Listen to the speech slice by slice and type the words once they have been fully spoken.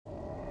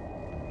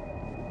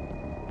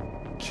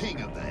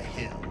king of the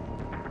hill.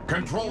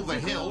 Control the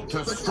hill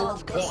to score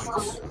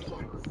points.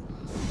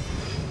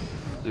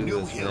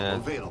 New hill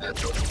available.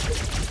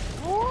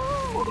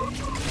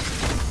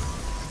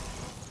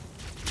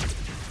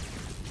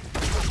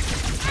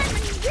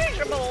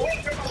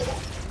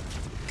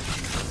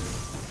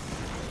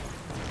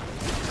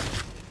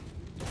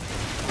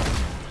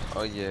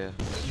 Oh yeah.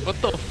 What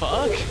the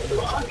fuck?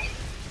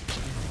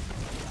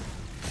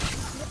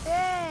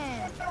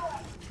 Yeah.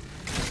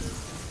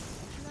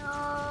 No.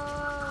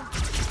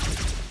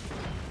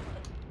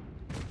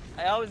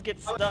 I always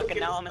get stuck and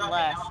now I'm in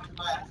last.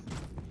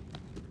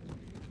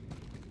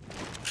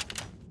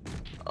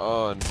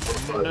 Oh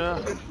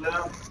no.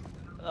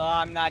 Oh,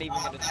 I'm not even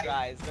gonna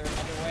try. Is there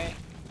another way?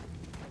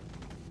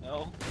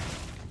 No.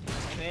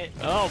 Damn it.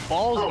 Oh,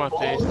 balls in my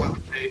face.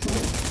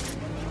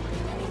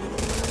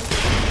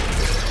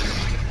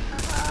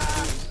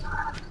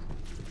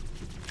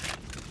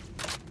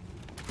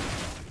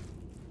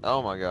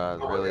 Oh my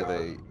god, really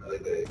they...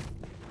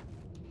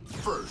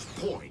 First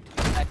point.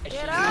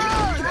 Get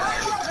out!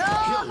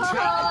 Hill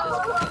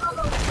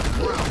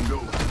round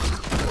over.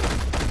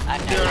 I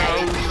got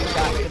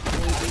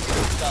completely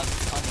stuck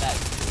on that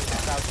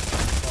crouch.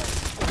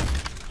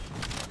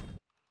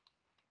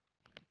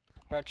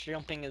 Crouch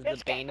jumping is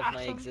the bane of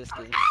my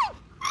existence.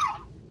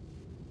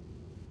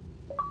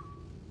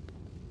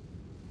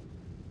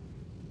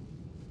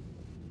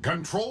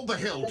 Control the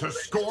hill to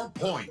score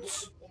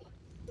points.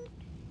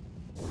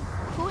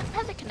 Who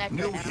has a connector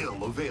New now?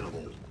 hill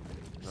available.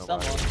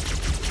 Someone.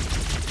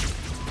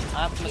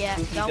 I'm a Yeah,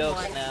 spooky someone.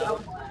 ghost now.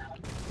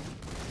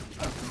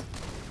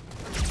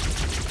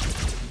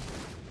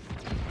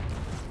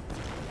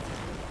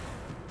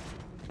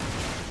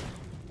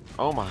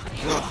 Oh my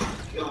god.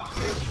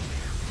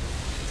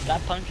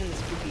 Stop punching the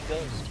spooky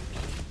ghost.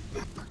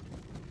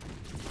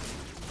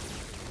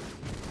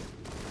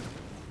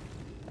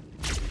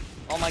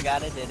 Oh my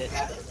god, I did it.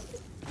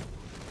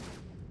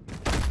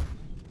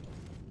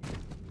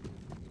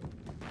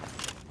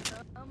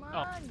 Come Oh.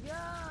 on,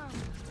 jump!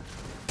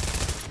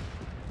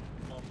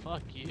 Oh,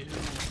 fuck you.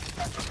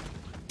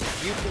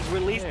 You can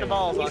release the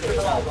balls on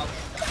yourself.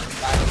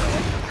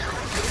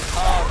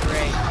 Oh,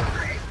 great.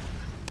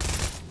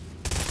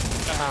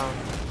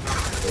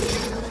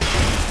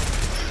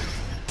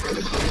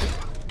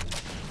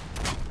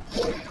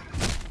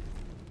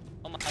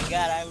 Oh my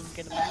god, I was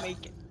gonna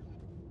make it.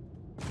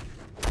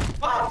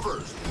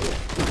 First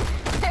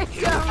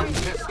It's coming!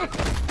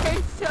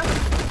 It's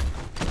coming!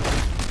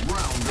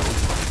 round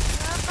over.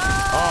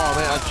 Oh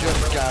man, I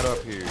just got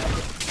up here.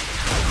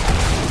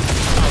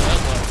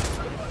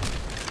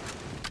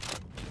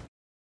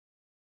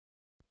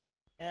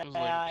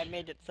 Yeah, I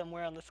made it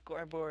somewhere on the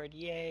scoreboard.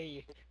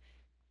 Yay.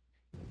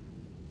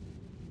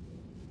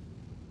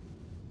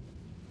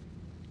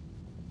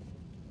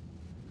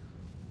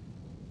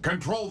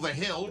 Control the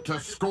hill to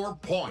score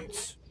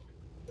points.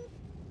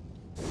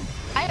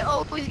 I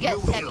always get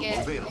New hill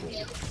second. available.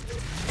 It's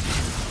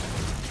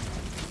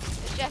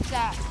just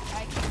that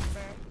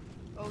iKampfer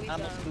always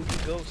I'm a spooky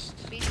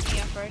ghost. beats me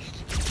up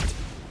first.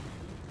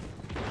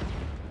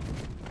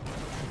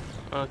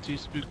 Too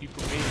spooky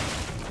for me.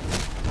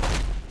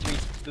 3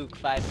 spook,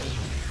 5 me.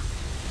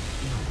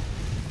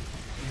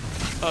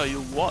 Oh,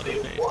 you what,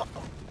 mate?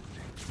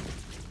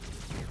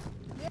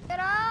 Get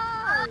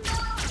out!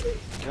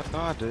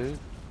 God, dude.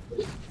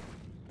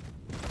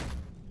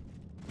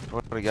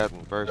 What I got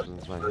in first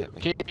and somebody hit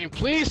me. Can you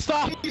please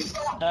stop? I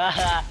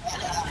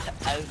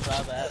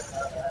saw that.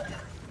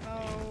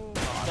 Oh.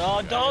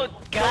 No, don't!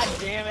 God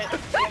damn it!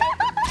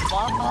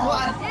 Mom.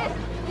 What?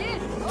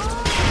 Yes! Oh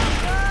my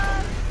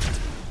god!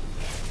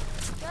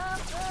 No!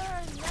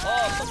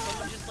 Oh, so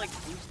someone just like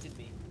boosted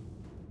me.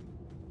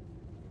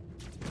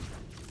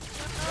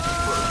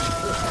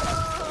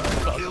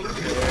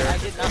 I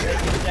did not make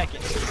it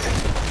second.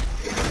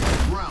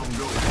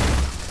 Round over.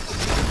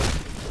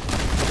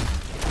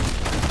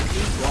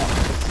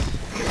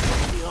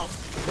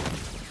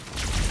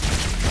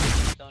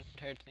 Don't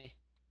hurt me.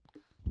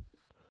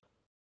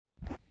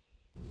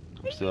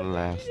 I'm still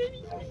last.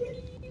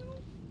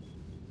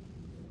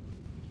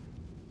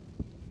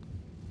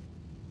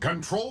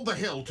 Control the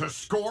hill to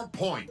score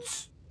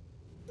points.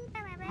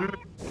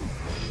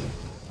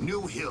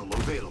 New hill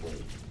available.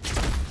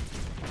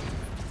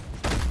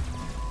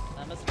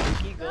 I'm a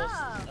spooky ghost.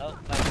 Oh,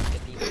 I just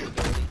get the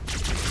ability.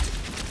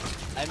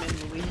 I'm in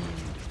the lead.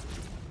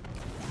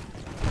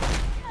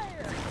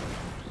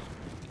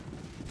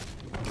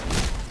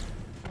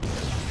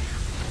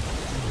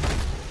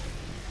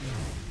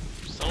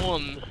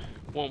 Someone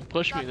won't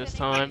push me this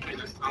time.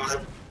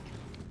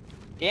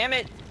 Damn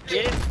it!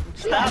 Get it!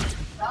 Stop!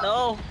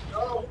 No!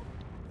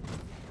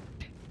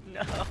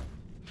 No!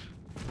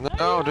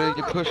 No, dude,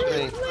 you pushed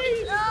me.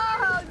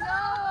 No!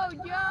 No!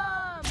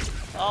 Jump!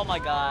 Oh my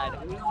god,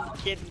 who's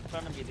this kid in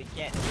front of me that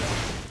can't jump?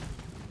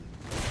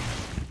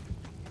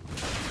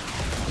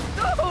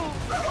 No!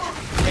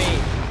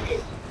 Great!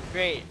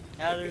 Great!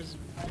 Now there's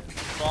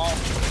ball.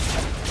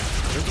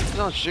 Dude, keep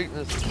on shooting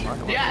this.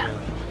 Yeah!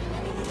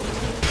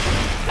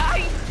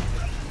 Nice!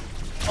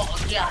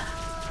 Oh yeah!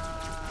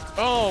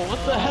 Oh,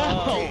 what the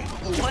hell?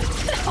 What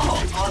the hell?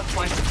 Oh, that's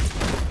fine.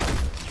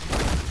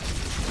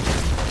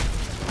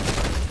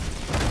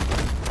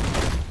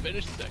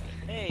 Finish second.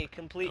 Hey,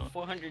 complete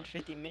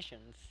 450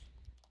 missions.